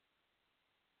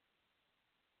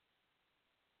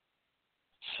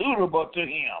suitable to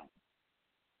him.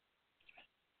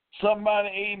 Somebody,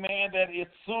 amen, that is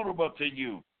suitable to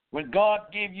you. When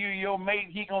God give you your mate,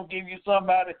 he going to give you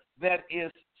somebody that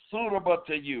is suitable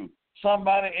to you.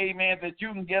 Somebody, amen, that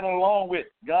you can get along with.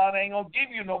 God ain't going to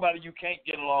give you nobody you can't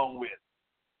get along with.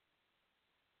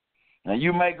 Now,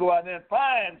 you may go out there and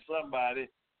find somebody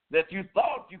that you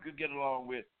thought you could get along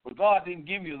with, but God didn't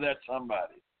give you that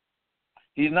somebody.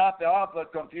 He's not the author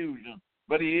of confusion,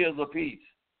 but he is of peace.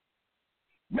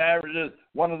 Marriage is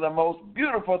one of the most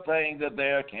beautiful things that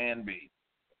there can be.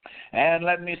 And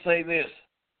let me say this.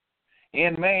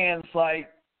 In man's sight,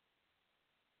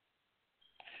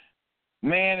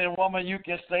 man and woman, you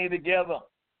can stay together.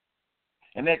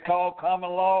 And they're called common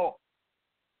law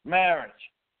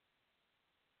marriage.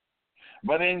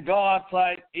 But in God's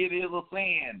sight, it is a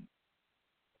sin.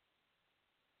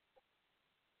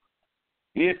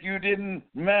 If you didn't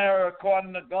marry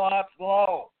according to God's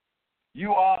law,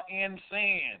 you are in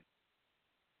sin.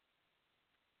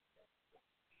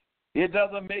 It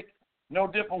doesn't make no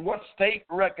difference what state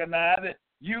recognizes it.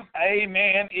 You,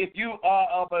 amen, if you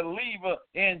are a believer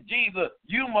in Jesus,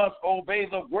 you must obey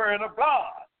the word of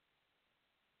God.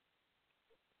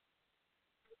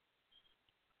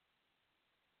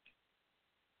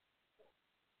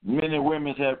 Many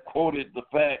women have quoted the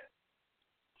fact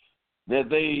that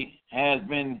they have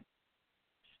been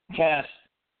cast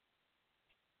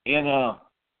in a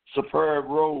superb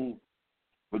robe,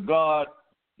 but God,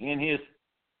 in his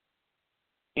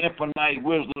infinite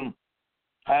wisdom,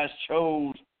 has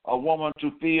chose a woman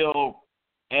to fill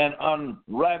an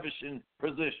unravishing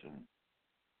position.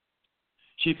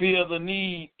 She feels the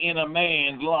need in a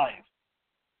man's life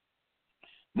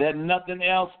that nothing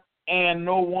else and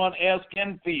no one else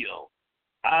can feel.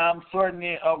 I'm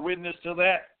certainly a witness to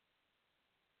that.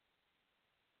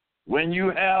 When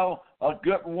you have a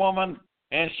good woman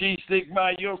and she sticks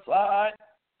by your side,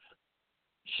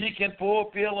 she can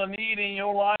fulfill a need in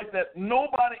your life that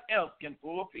nobody else can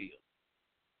fulfill.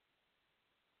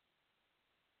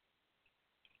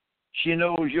 She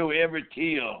knows your every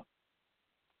tear,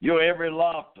 your every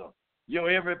laughter,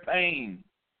 your every pain,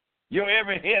 your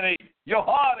every headache, your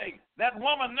heartache. That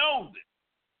woman knows it.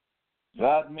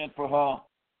 God meant for her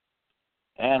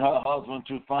and her husband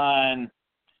to find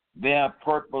their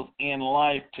purpose in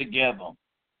life together.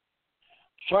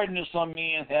 Certainly some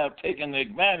men have taken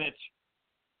advantage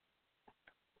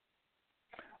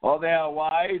of their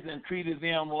wives and treated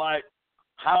them like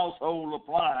household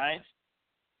appliances.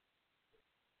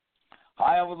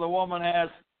 However, the woman has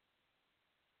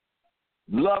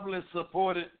lovingly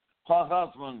supported her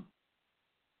husband.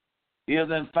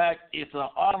 Is in fact, it's an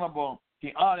honorable,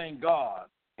 he honoring God,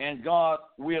 and God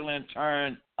will in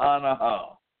turn honor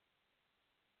her.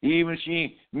 Even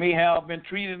she may have been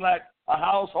treated like a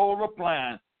household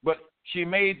appliance, but she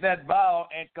made that vow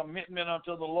and commitment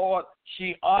unto the Lord.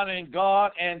 She honoring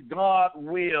God, and God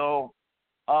will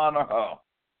honor her.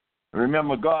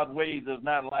 Remember, God's ways is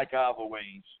not like our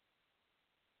ways.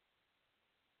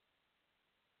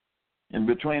 And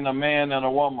between a man and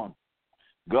a woman,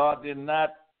 God did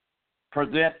not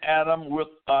present Adam with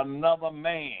another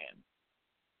man.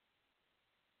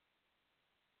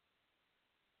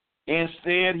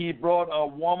 Instead, he brought a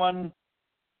woman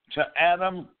to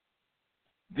Adam.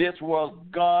 This was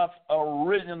God's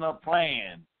original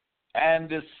plan. And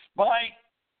despite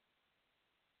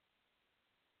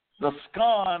the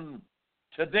scorn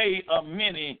today of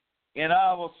many in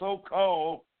our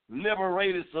so-called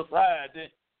liberated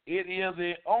society, it is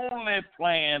the only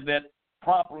plan that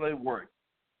properly works.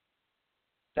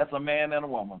 That's a man and a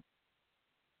woman.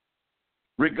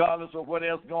 Regardless of what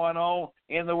else going on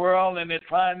in the world, and they're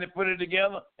trying to put it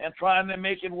together and trying to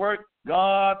make it work,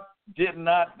 God did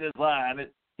not design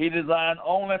it. He designed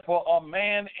only for a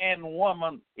man and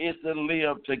woman is to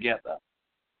live together.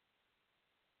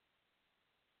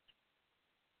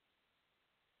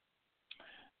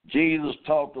 Jesus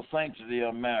taught the sanctity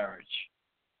of marriage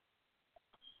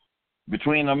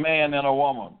between a man and a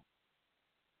woman.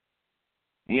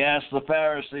 He asked the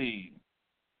Pharisees,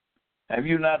 have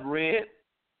you not read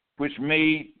which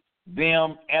made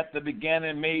them at the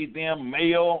beginning, made them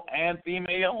male and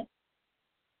female?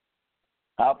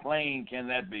 How plain can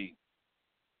that be?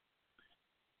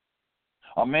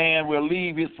 A man will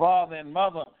leave his father and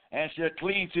mother and shall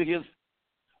cleave to his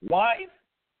wife,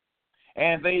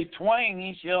 and they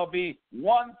twain shall be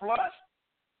one flesh.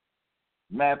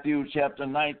 Matthew chapter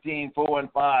 19, 4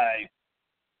 and 5.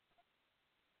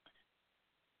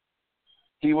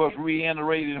 He was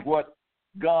reiterating what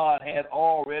God had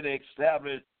already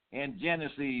established in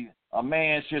Genesis. A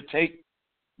man should take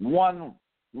one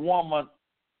woman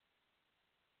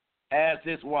as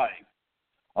his wife.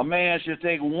 A man should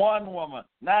take one woman,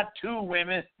 not two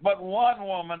women, but one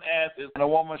woman as his. And a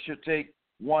woman should take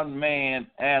one man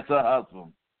as her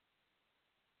husband.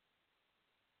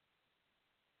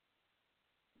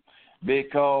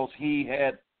 Because he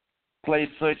had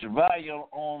placed such value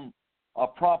on a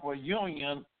proper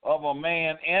union of a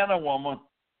man and a woman,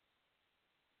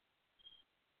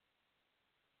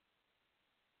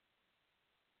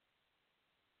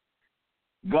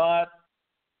 God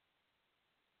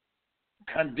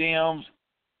condemns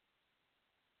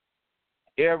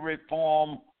every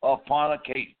form of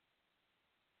fornication.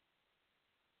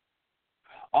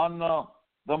 Under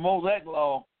the Mosaic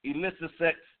law, illicit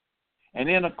sex and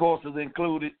intercourse is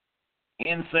included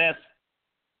incest,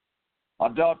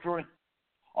 adultery,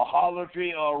 a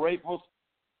harlotry, or a rapist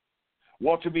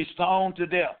were to be stoned to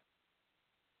death.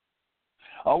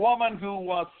 A woman who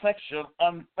was sexually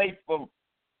unfaithful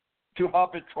to her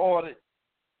betrothed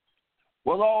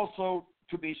was also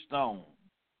to be stoned.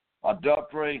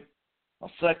 Adultery, a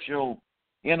sexual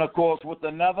intercourse with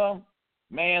another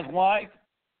man's wife,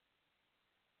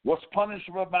 was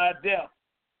punishable by death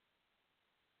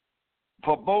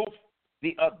for both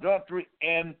the adultery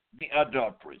and the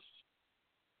adulteress.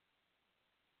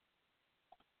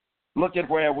 Look at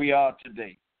where we are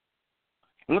today.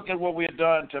 Look at what we've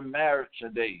done to marriage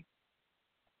today.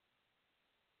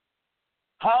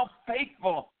 How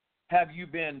faithful have you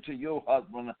been to your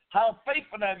husband? How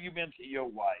faithful have you been to your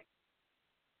wife?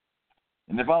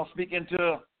 And if I'm speaking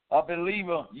to a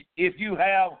believer, if you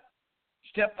have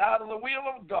stepped out of the will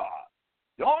of God,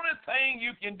 the only thing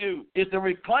you can do is to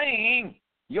reclaim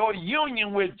your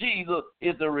union with Jesus,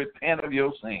 is to repent of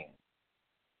your sin.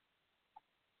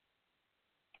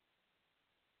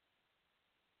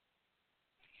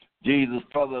 Jesus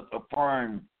further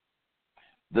affirmed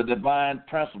the divine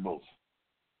principles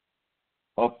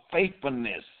of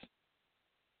faithfulness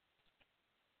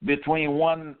between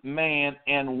one man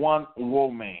and one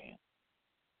woman.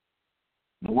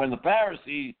 When the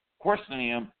Pharisees questioned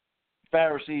him,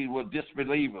 Pharisees were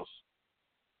disbelievers.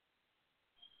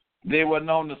 They weren't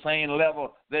on the same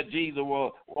level that Jesus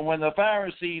was. When the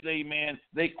Pharisees, amen,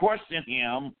 they questioned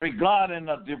him regarding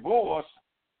a divorce,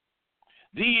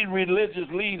 these religious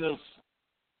leaders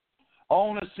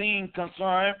only seemed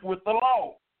concerned with the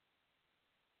law.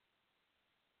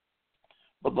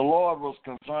 But the Lord was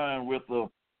concerned with the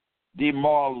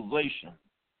demoralization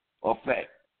effect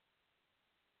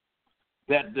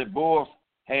that divorce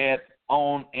had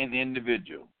on an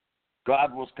individual.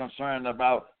 God was concerned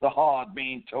about the heart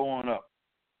being torn up,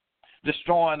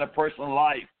 destroying a person's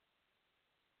life.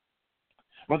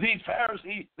 But these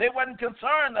Pharisees, they weren't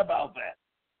concerned about that.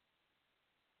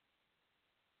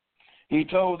 He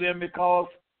told them,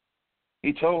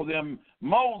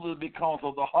 Moses, because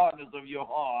of the hardness of your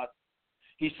heart,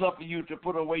 he suffered you to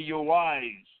put away your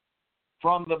wives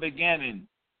from the beginning.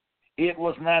 It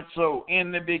was not so.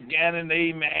 In the beginning,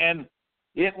 amen,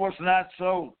 it was not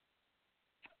so.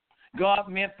 God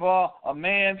meant for a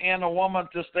man and a woman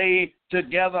to stay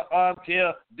together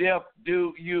until death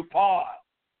do you part.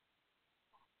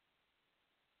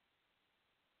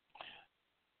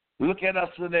 Look at us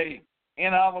today.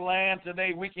 In our land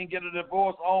today, we can get a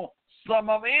divorce on some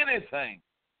of anything.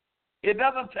 It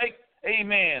doesn't take,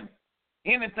 amen,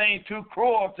 anything too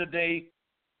cruel today.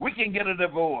 We can get a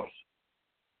divorce.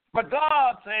 But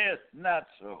God says not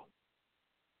so.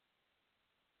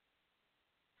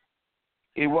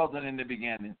 It wasn't in the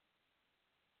beginning.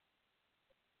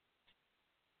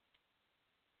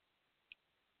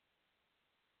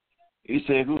 He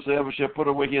said, whosoever shall put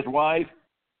away his wife,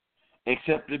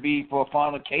 except to be for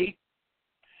fornicate,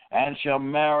 and shall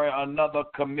marry another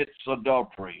commits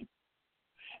adultery.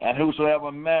 And whosoever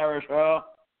marries her,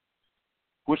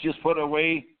 which is put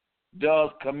away,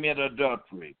 does commit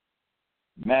adultery.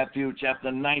 Matthew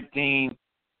chapter 19,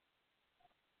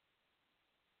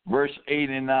 verse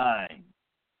 89.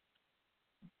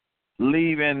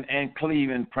 Leaving and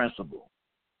cleaving principle.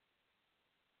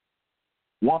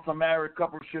 Once a married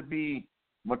couple should be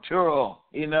mature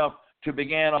enough to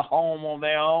begin a home on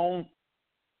their own,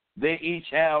 they each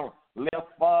have left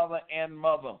father and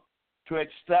mother to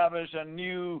establish a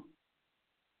new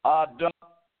adult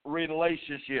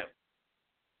relationship.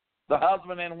 The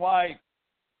husband and wife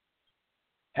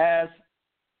has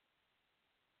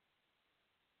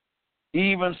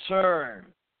even served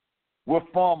with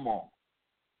formal.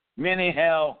 Many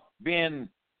have been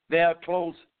their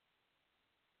close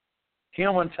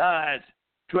human ties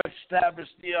to establish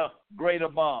their greater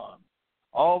bond,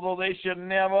 although they should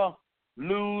never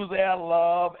lose their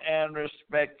love and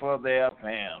respect for their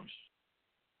parents.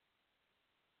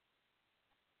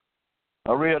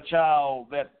 A real child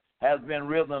that has been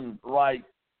risen right,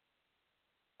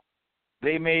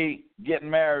 they may get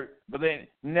married, but they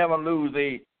never lose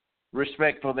their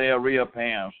respect for their real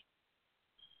parents.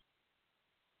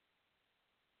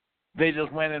 They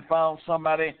just went and found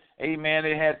somebody, amen,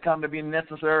 it had come to be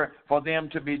necessary for them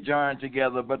to be joined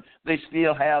together, but they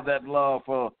still have that love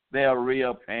for their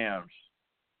real parents.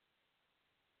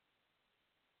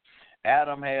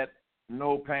 Adam had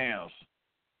no parents,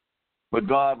 but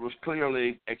God was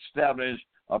clearly established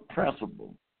a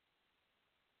principle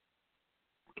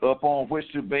upon which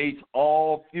to base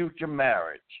all future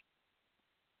marriage.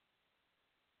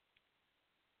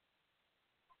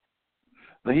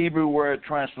 The Hebrew word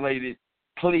translated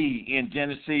 "cleave" in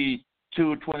Genesis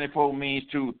 2:24 means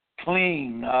to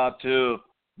cling, to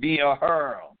be a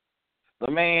hurl. The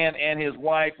man and his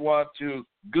wife were to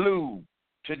glue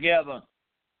together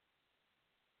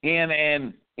in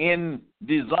an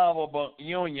indissoluble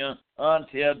union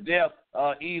until death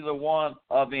of either one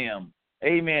of them.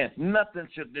 Amen. Nothing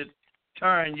should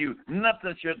turn you.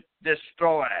 Nothing should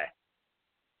destroy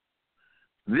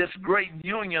this great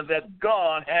union that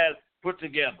God has put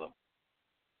together.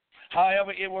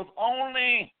 However, it was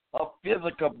only a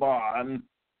physical bond,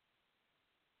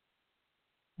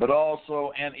 but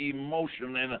also an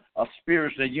emotional and a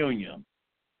spiritual union.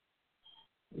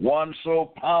 One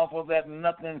so powerful that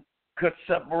nothing could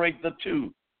separate the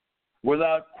two.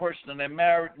 Without question, a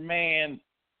married man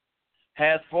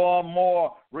has far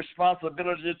more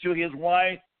responsibility to his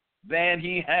wife than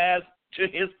he has to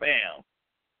his parents.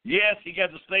 Yes, he got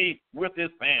to stay with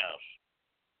his parents.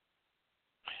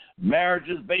 Marriage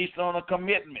is based on a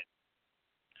commitment.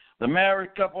 The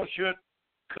married couple should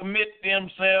commit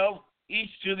themselves each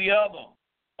to the other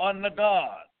under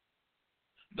God,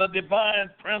 the divine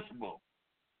principle,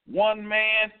 one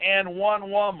man and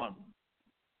one woman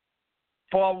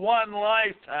for one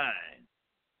lifetime.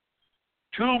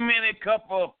 Too many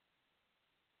couples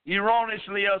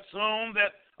erroneously assume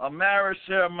that a marriage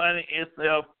ceremony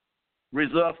itself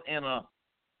results in a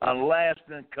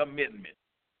lasting commitment.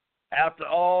 After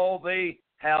all, they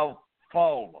have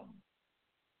fallen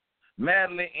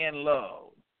madly in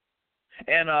love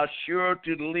and are sure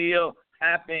to live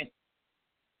happy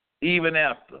even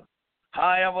after.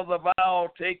 However, the vow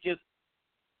taken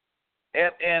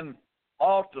at an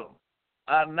altar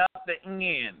are not the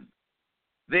end.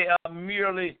 They are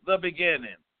merely the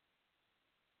beginning.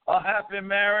 A happy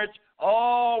marriage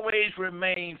always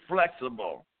remains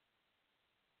flexible,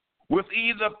 with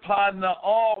either partner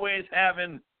always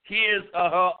having his or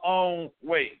her own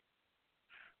way.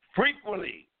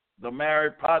 Frequently, the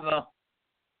married partner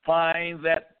finds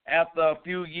that after a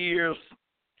few years,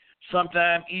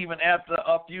 sometimes even after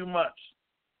a few months,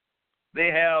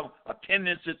 they have a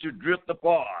tendency to drift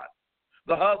apart.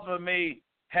 The husband may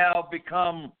have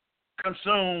become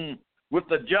consumed with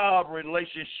the job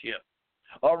relationship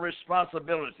or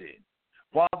responsibility,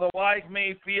 while the wife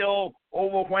may feel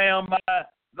overwhelmed by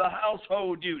the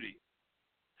household duty.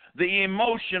 The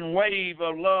emotion wave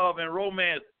of love and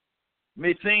romance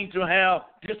may seem to have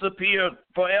disappeared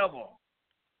forever,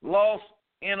 lost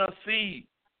in a sea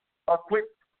of quick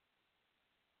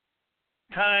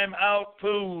time out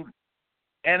food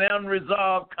and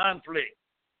unresolved conflict.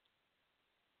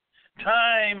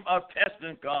 Time of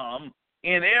testing come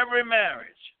in every marriage.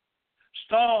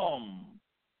 Storm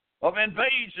of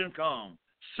invasion come.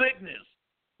 Sickness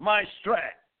might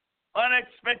strike.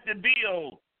 Unexpected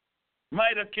bills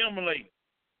might accumulate.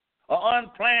 An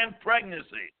unplanned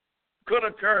pregnancy could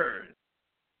occur.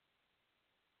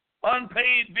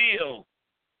 Unpaid bills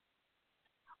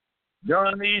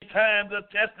During these times of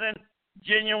testing,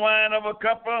 genuine of a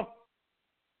couple,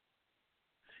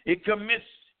 it commits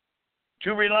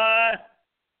to rely,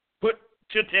 put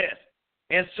to test.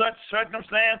 In such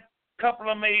circumstance,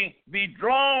 couple may be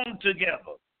drawn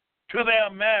together to their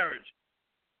marriage,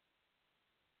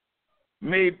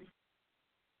 may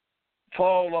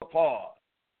fall apart.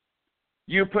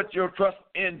 You put your trust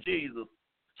in Jesus.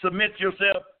 Submit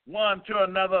yourself one to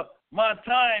another. My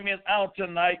time is out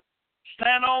tonight.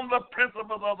 Stand on the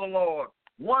principles of the Lord.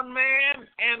 One man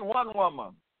and one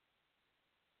woman.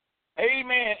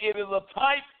 Amen. It is a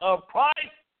type of Christ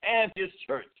and his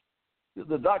church. This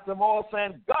is Dr. Moore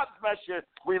saying, God bless you.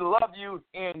 We love you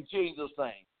in Jesus'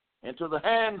 name. And to the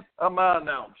hand of my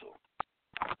announcer.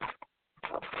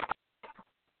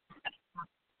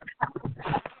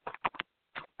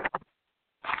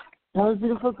 That was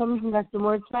beautiful coming from Dr.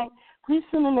 Moore tonight. Please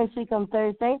tune in next week on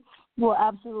Thursday. We'll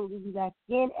absolutely be back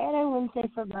again. And on Wednesday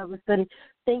for Bible study.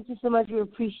 Thank you so much. We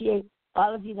appreciate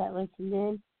all of you that listened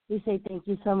in. We say thank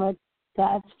you so much.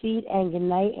 Godspeed and good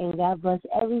night. And God bless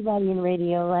everybody in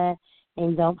Radio Land.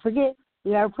 And don't forget,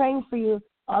 we are praying for you.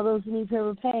 All those who need prayer,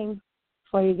 we're praying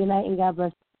for you. Good night and God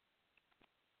bless.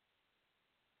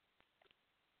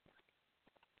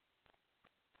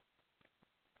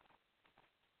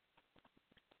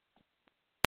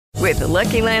 With the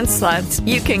Lucky Land Slots,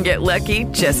 you can get lucky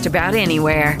just about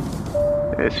anywhere.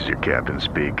 This is your captain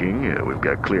speaking. We've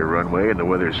got clear runway and the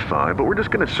weather's fine, but we're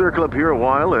just going to circle up here a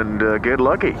while and get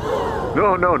lucky.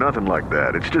 No, nothing like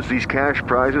that. It's just these cash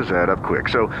prizes add up quick.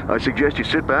 So I suggest you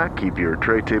sit back, keep your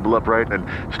tray table upright, and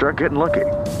start getting lucky.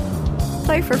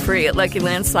 Play for free at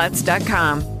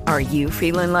LuckyLandSlots.com. Are you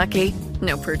feeling lucky?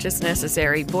 No purchase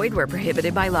necessary. Void where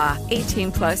prohibited by law.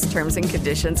 18+ terms and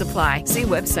conditions apply. See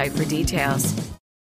website for details.